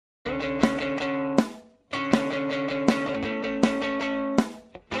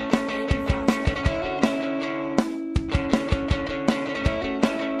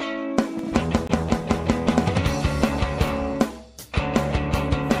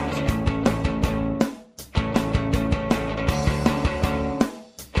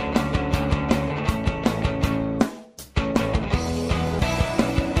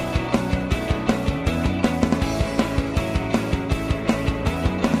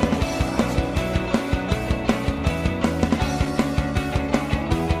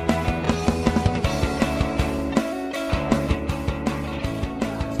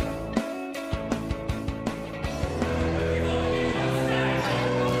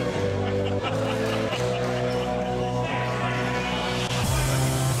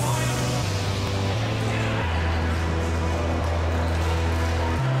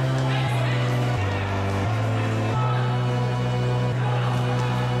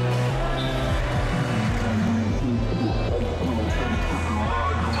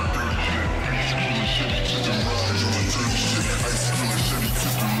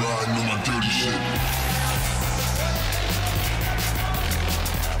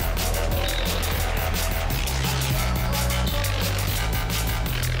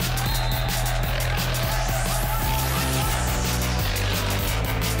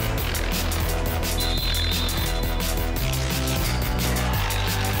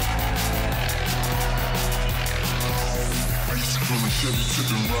Chevy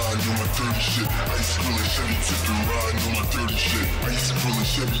tipping, riding on my dirty shit. Ice grilling, Chevy tipping, riding on my dirty shit. Ice grilling,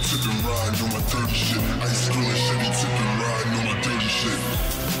 Chevy tipping, riding on my dirty shit. Ice grilling, Chevy tipping, riding on my dirty shit.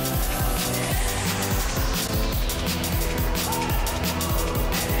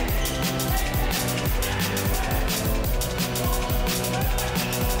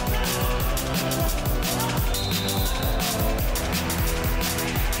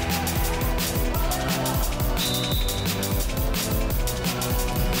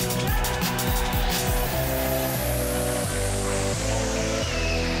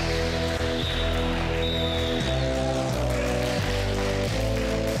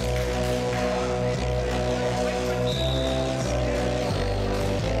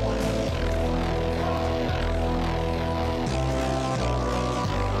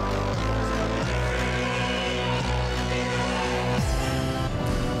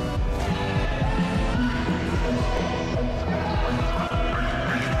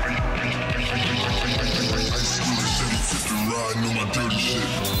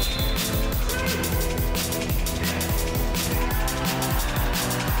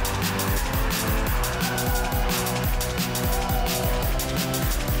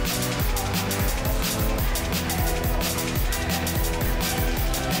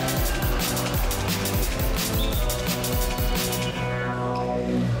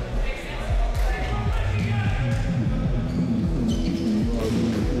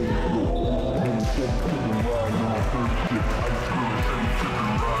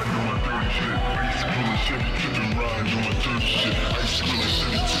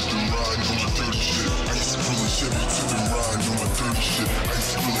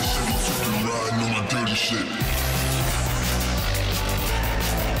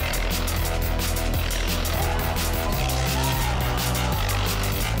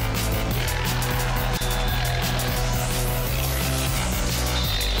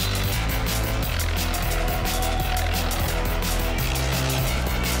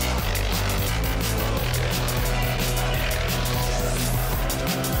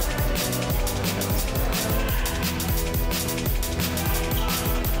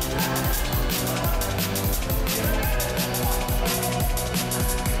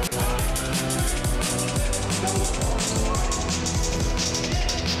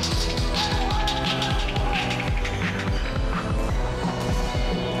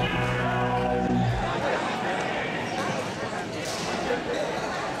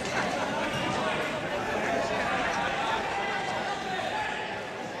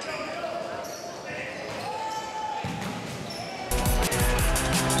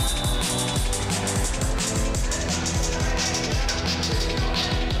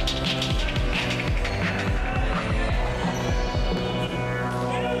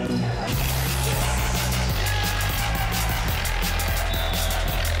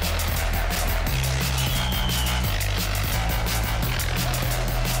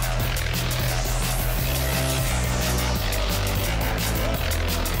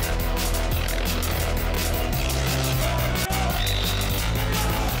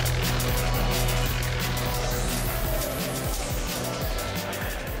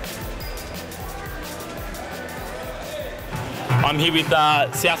 I'm here with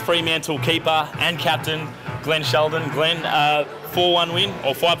South Fremantle keeper and captain, Glenn Sheldon. Glenn, 4-1 win,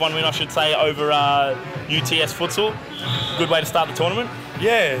 or 5-1 win I should say, over UTS Futsal. Good way to start the tournament?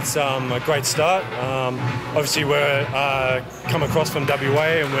 Yeah, it's a great start. Obviously we're come across from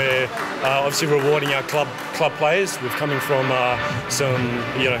WA and we're obviously rewarding our club players. We're coming from some,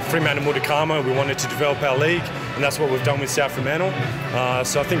 Fremantle Mutakama. We wanted to develop our league, and that's what we've done with South Fremantle.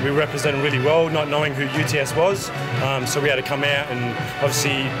 So I think we represented really well, not knowing who UTS was. So we had to come out and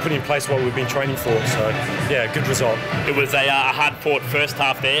obviously put in place what we've been training for. So yeah, good result. It was a hard-fought first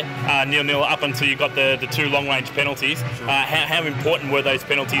half there, 0-0 up until you got the two long-range penalties. Sure. How important were those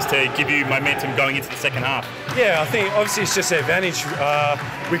penalties to give you momentum going into the second half? Yeah, I think obviously it's just an advantage.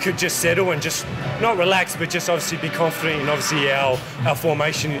 We could just settle and just not relax, but just obviously be confident in obviously our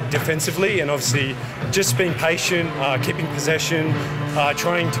formation defensively, and obviously just being patient, keeping possession,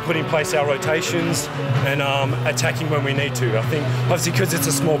 trying to put in place our rotations, and attacking when we need to. I think obviously because it's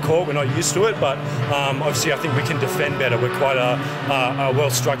a small court, we're not used to it, but obviously I think we can defend better. We're quite a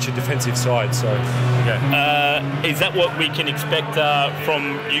well-structured defensive side. So, okay. Is that what we can expect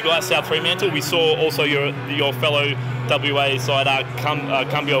from you guys, South Fremantle? We saw also your fellow WA side,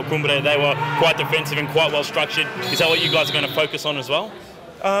 Cambio Cumbre. They were quite defensive and quite well structured. Is that what you guys are going to focus on as well?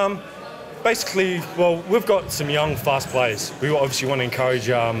 Basically, well, we've got some young, fast players. We obviously want to encourage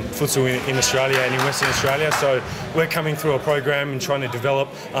futsal in Australia and in Western Australia, so we're coming through a program and trying to develop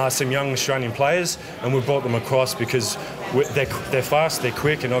some young Australian players, and we've brought them across because they're fast, they're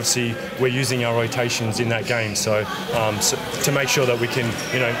quick, and obviously we're using our rotations in that game, so to make sure that we can,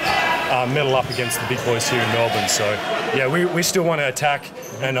 medal up against the big boys here in Melbourne. So, yeah, we still want to attack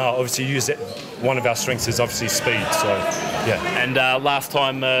and obviously use it. One of our strengths is obviously speed, so, yeah. And last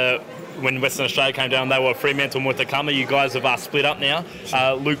time when Western Australia came down, they were Fremantle and Mutakama. You guys have split up now.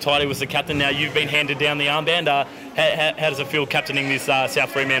 Luke Tidy was the captain. Now you've been handed down the armband. How does it feel captaining this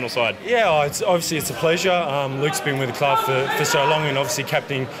South Fremantle side? Yeah, it's a pleasure. Luke's been with the club for so long, and obviously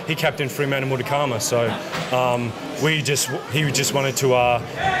he captained Fremantle Mutakama. So he just wanted to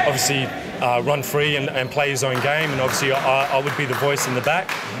obviously run free and play his own game, and obviously I would be the voice in the back,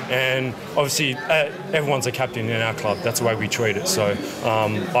 and obviously everyone's a captain in our club. That's the way we treat it. So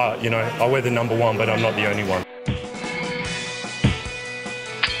I wear the number 1, but I'm not the only one.